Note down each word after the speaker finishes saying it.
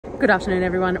Good afternoon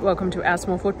everyone, welcome to Our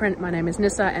Small Footprint. My name is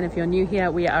Nyssa, and if you're new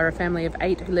here, we are a family of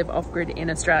 8 who live off-grid in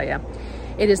Australia.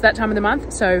 It is that time of the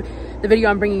month, so the video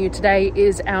I'm bringing you today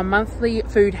is our monthly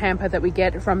food hamper that we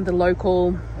get from the local,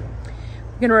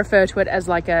 I'm going to refer to it as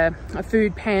like a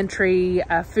food pantry,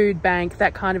 a food bank,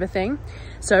 that kind of a thing.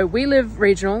 So we live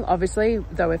regional, obviously,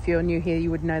 though if you're new here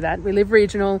you would know that. We live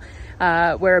regional,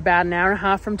 we're about an hour and a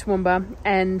half from Toowoomba,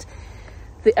 and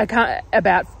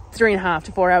about 3.5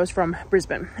 to 4 hours from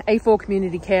Brisbane. A4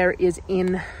 Community Care is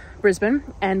in Brisbane,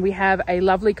 and we have a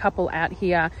lovely couple out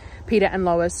here, Peter and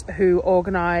Lois, who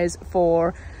organise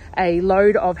for a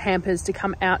load of hampers to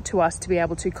come out to us to be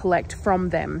able to collect from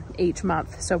them each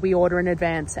month. So we order in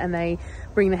advance and they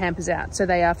bring the hampers out. So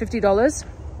they are $50.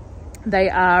 They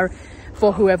are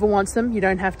for whoever wants them. You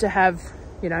don't have to have,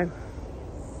 you know,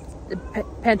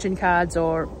 pension cards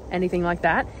or anything like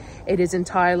that. It is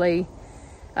entirely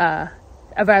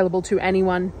available to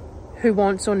anyone who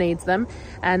wants or needs them,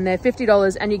 and they're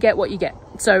 $50 and you get what you get.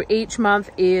 So each month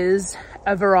is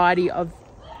a variety of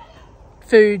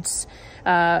foods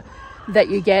that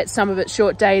you get. Some of it's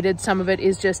short dated, some of it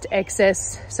is just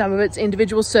excess, some of it's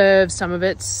individual serves, some of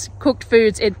it's cooked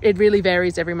foods. It really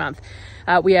varies every month.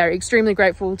 We are extremely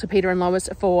grateful to Peter and Lois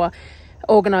for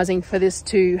organising for this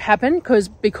to happen,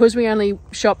 because we only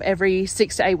shop every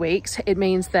 6 to 8 weeks. It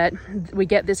means that we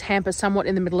get this hamper somewhat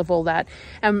in the middle of all that,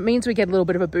 and it means we get a little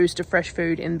bit of a boost of fresh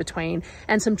food in between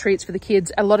and some treats for the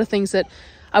kids, a lot of things that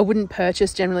I wouldn't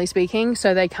purchase generally speaking.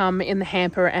 So they come in the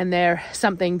hamper and they're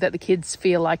something that the kids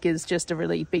feel like is just a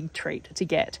really big treat to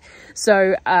get.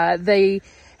 So the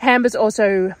hampers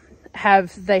also have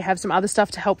some other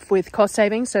stuff to help with cost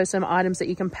savings. So some items that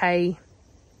you can pay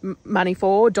money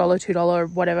for, $1,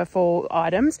 $2, whatever, for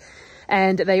items.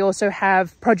 And they also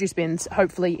have produce bins,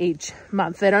 hopefully each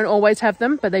month. They don't always have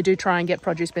them, but they do try and get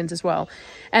produce bins as well.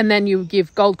 And then you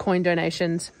give gold coin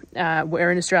donations.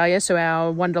 We're in Australia, so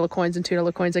our $1 coins and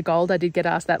 $2 coins are gold. I did get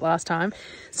asked that last time.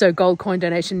 So gold coin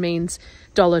donation means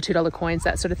 $1, $2 coins,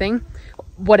 that sort of thing.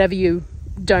 Whatever you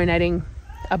donating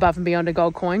above and beyond a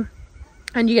gold coin.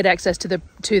 And you get access to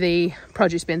the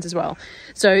produce bins as well.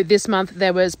 So this month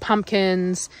there was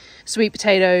pumpkins, sweet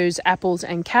potatoes, apples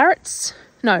and carrots.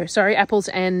 No, sorry, apples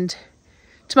and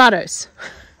tomatoes.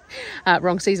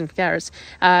 Wrong season for carrots.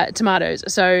 Tomatoes.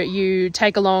 So you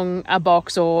take along a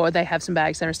box, or they have some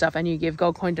bags there and stuff, and you give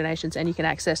gold coin donations, and you can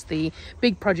access the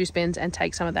big produce bins and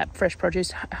take some of that fresh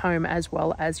produce home, as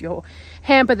well as your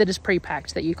hamper that is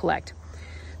pre-packed that you collect.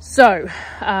 So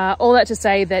all that to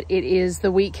say that it is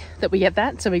the week that we get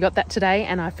that. So we got that today,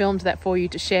 and I filmed that for you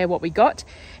to share what we got.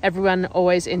 Everyone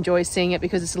always enjoys seeing it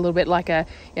because it's a little bit like a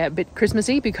bit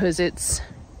Christmassy, because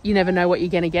you never know what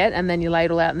you're going to get, and then you lay it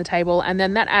all out on the table, and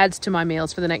then that adds to my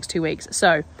meals for the next 2 weeks.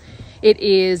 So it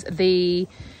is the,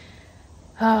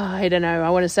 I don't know,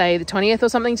 I want to say the 20th or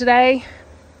something today.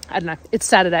 I don't know. It's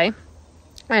Saturday.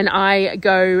 And I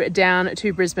go down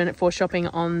to Brisbane for shopping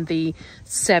on the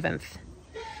 7th.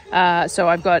 So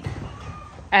I've got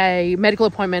a medical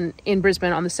appointment in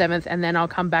Brisbane on the 7th, and then I'll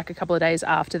come back a couple of days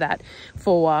after that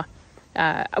for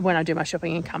when I do my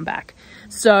shopping and come back.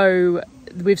 So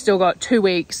we've still got 2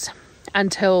 weeks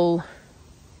until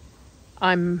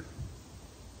I'm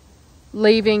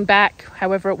leaving back,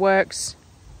 however it works.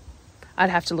 I'd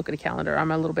have to look at a calendar.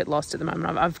 I'm a little bit lost at the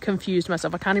moment. I've confused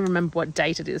myself. I can't even remember what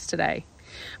date it is today.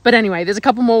 But anyway, there's a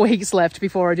couple more weeks left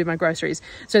before I do my groceries.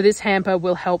 So this hamper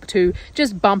will help to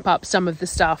just bump up some of the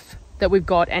stuff that we've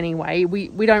got anyway.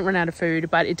 We don't run out of food,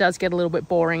 but it does get a little bit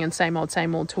boring and same old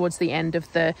towards the end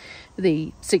of the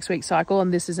 6-week cycle.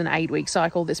 And this is an 8-week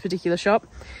cycle, this particular shop.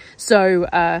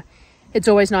 So it's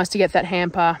always nice to get that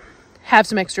hamper, have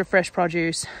some extra fresh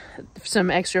produce,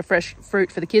 some extra fresh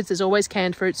fruit for the kids. There's always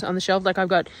canned fruits on the shelf. Like I've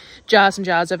got jars and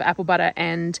jars of apple butter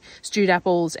and stewed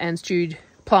apples and stewed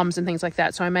plums and things like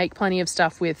that. So I make plenty of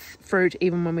stuff with fruit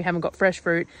even when we haven't got fresh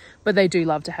fruit, but they do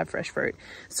love to have fresh fruit.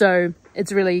 So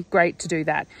it's really great to do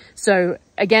that. So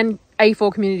again,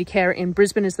 A4 Community Care in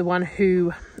Brisbane is the one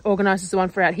who organises the one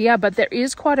for out here, but there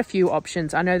is quite a few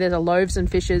options. I know there's a Loaves and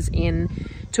Fishes in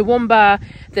Toowoomba.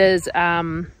 There's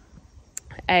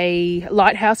a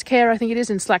Lighthouse Care, I think it is,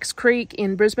 in Slacks Creek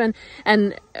in Brisbane.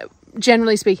 And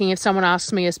generally speaking, if someone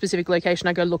asks me a specific location,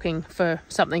 I go looking for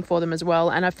something for them as well.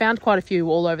 And I've found quite a few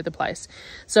all over the place.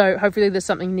 So hopefully there's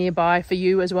something nearby for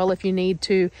you as well if you need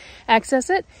to access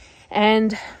it.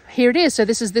 And here it is. So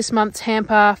this is this month's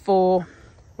hamper for,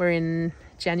 we're in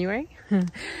January.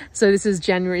 So this is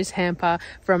January's hamper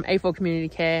from A4 Community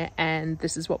Care, and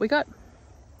this is what we got.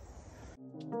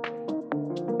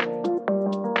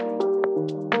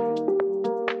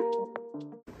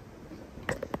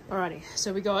 Alrighty, Alrighty,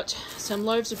 so we got some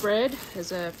loaves of bread.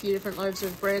 There's a few different loaves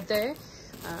of bread there.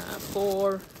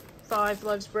 5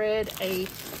 loaves of bread, a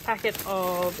packet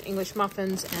of English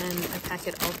muffins, and a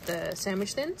packet of the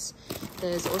sandwich thins.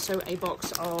 There's also a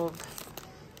box of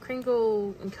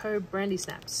Kringle & Co. brandy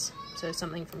snaps. So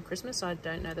something from Christmas. I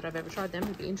don't know that I've ever tried them.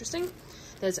 It'd be interesting.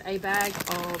 There's a bag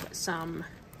of some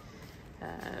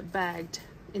bagged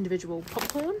individual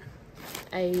popcorn,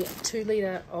 a 2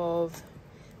 litre of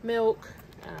milk,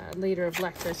 a litre of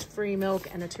lactose-free milk,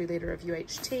 and a 2 litre of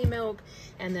UHT milk,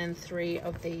 and then 3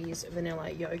 of these vanilla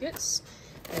yogurts.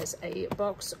 There's a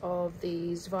box of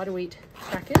these Vita Wheat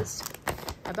crackers,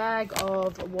 a bag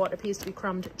of what appears to be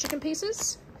crumbed chicken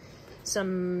pieces,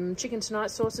 some chicken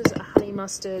tonight sauces, a honey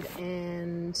mustard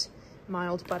and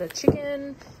mild butter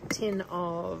chicken, a tin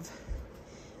of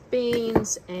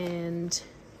beans, and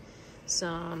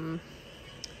some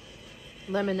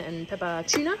lemon and pepper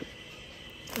tuna.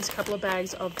 There's a couple of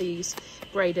bags of these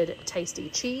grated tasty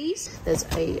cheese. There's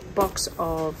a box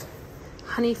of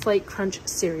Honey Flake Crunch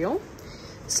cereal,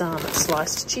 some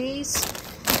sliced cheese,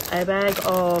 a bag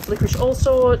of licorice all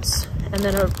sorts, and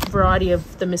then a variety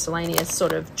of the miscellaneous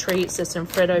sort of treats. There's some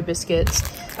Freddo biscuits,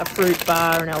 a fruit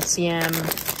bar, an LCM,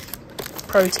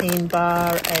 protein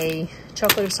bar, a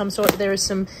chocolate of some sort. There is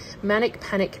some Manic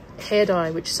Panic hair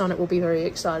dye, which Sonnet will be very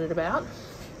excited about.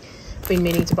 Been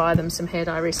meaning to buy them some hair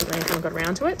dye recently and haven't got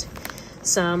around to it.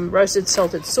 Some roasted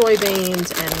salted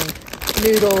soybeans and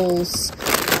noodles,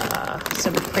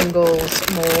 some Pringles,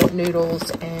 more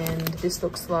noodles, and this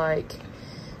looks like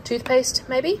toothpaste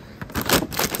maybe.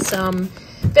 Some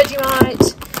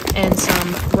Vegemite and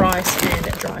some rice and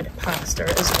dried pasta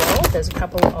as well. There's a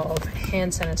couple of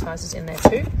hand sanitizers in there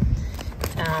too.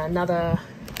 Another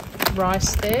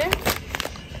rice there.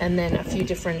 And then a few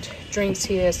different drinks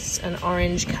here. An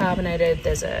orange carbonated,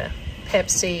 there's a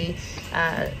Pepsi,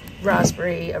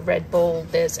 raspberry, a Red Bull,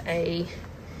 there's a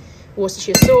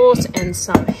Worcestershire sauce and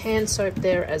some hand soap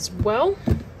there as well.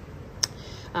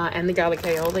 And the garlic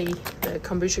aioli, the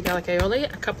kombucha garlic aioli,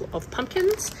 a couple of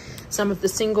pumpkins, some of the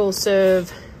single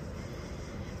serve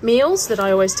meals that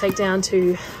I always take down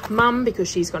to Mum because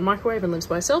she's got a microwave and lives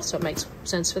by herself, so it makes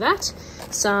sense for that.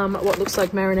 Some what looks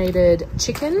like marinated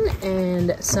chicken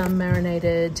and some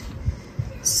marinated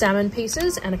salmon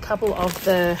pieces, and a couple of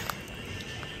the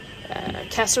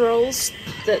casseroles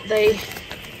that they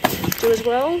do as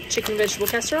well, chicken vegetable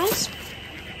casseroles.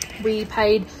 We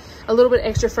paid a little bit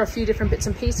extra for a few different bits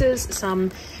and pieces,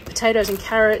 some potatoes and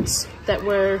carrots that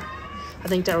were, I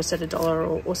think Darryl said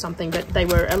 $1 or something, but they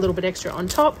were a little bit extra on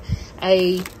top.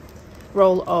 A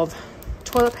roll of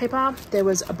toilet paper. There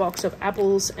was a box of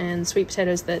apples and sweet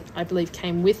potatoes that I believe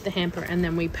came with the hamper, and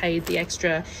then we paid the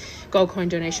extra gold coin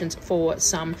donations for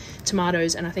some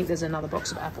tomatoes, and I think there's another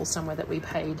box of apples somewhere that we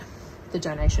paid the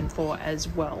donation for as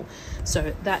well.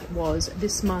 So that was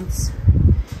this month's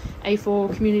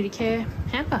A4 Community Care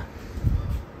hamper.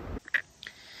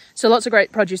 So lots of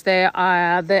great produce there.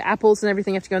 The apples and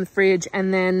everything have to go in the fridge,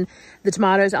 and then the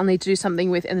tomatoes I'll need to do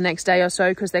something with in the next day or so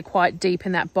because they're quite deep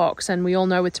in that box. And we all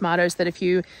know with tomatoes that if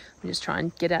you, let me just try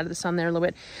and get out of the sun there a little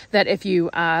bit, that if you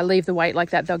leave the weight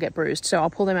like that, they'll get bruised. So I'll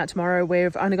pull them out tomorrow.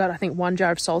 We've only got, I think, 1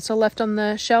 jar of salsa left on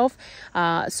the shelf.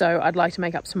 So I'd like to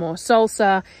make up some more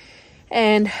salsa.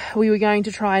 And we were going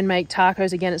to try and make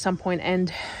tacos again at some point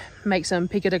and make some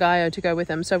pico de gallo to go with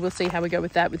them. So we'll see how we go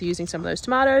with that with using some of those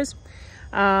tomatoes.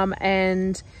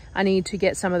 And I need to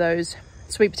get some of those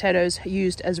sweet potatoes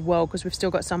used as well because we've still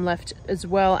got some left as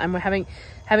well, and we're having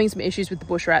some issues with the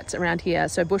bush rats around here.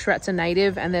 So bush rats are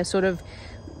native, and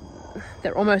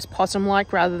they're almost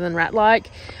possum-like rather than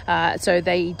rat-like, so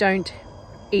they don't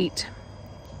eat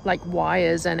like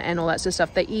wires and all that sort of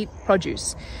stuff. They eat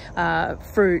produce,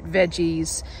 fruit,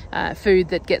 veggies, food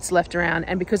that gets left around.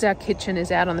 And because our kitchen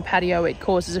is out on the patio, it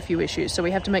causes a few issues. So we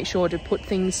have to make sure to put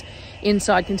things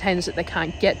inside containers that they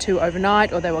can't get to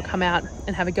overnight, or they will come out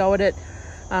and have a go at it.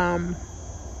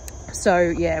 So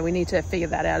yeah, we need to figure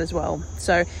that out as well.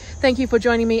 So thank you for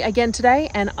joining me again today,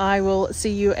 and I will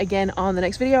see you again on the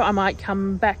next video. I might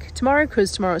come back tomorrow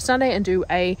because tomorrow is Sunday and do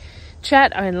a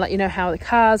chat and let you know how the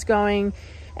car's going.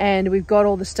 And we've got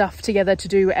all the stuff together to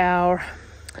do our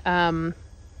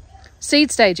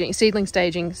seedling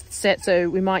staging set, so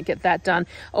we might get that done.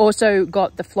 Also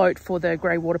got the float for the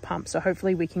grey water pump, so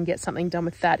hopefully we can get something done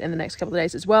with that in the next couple of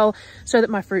days as well, so that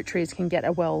my fruit trees can get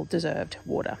a well-deserved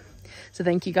water. So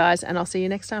thank you guys, and I'll see you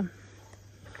next time.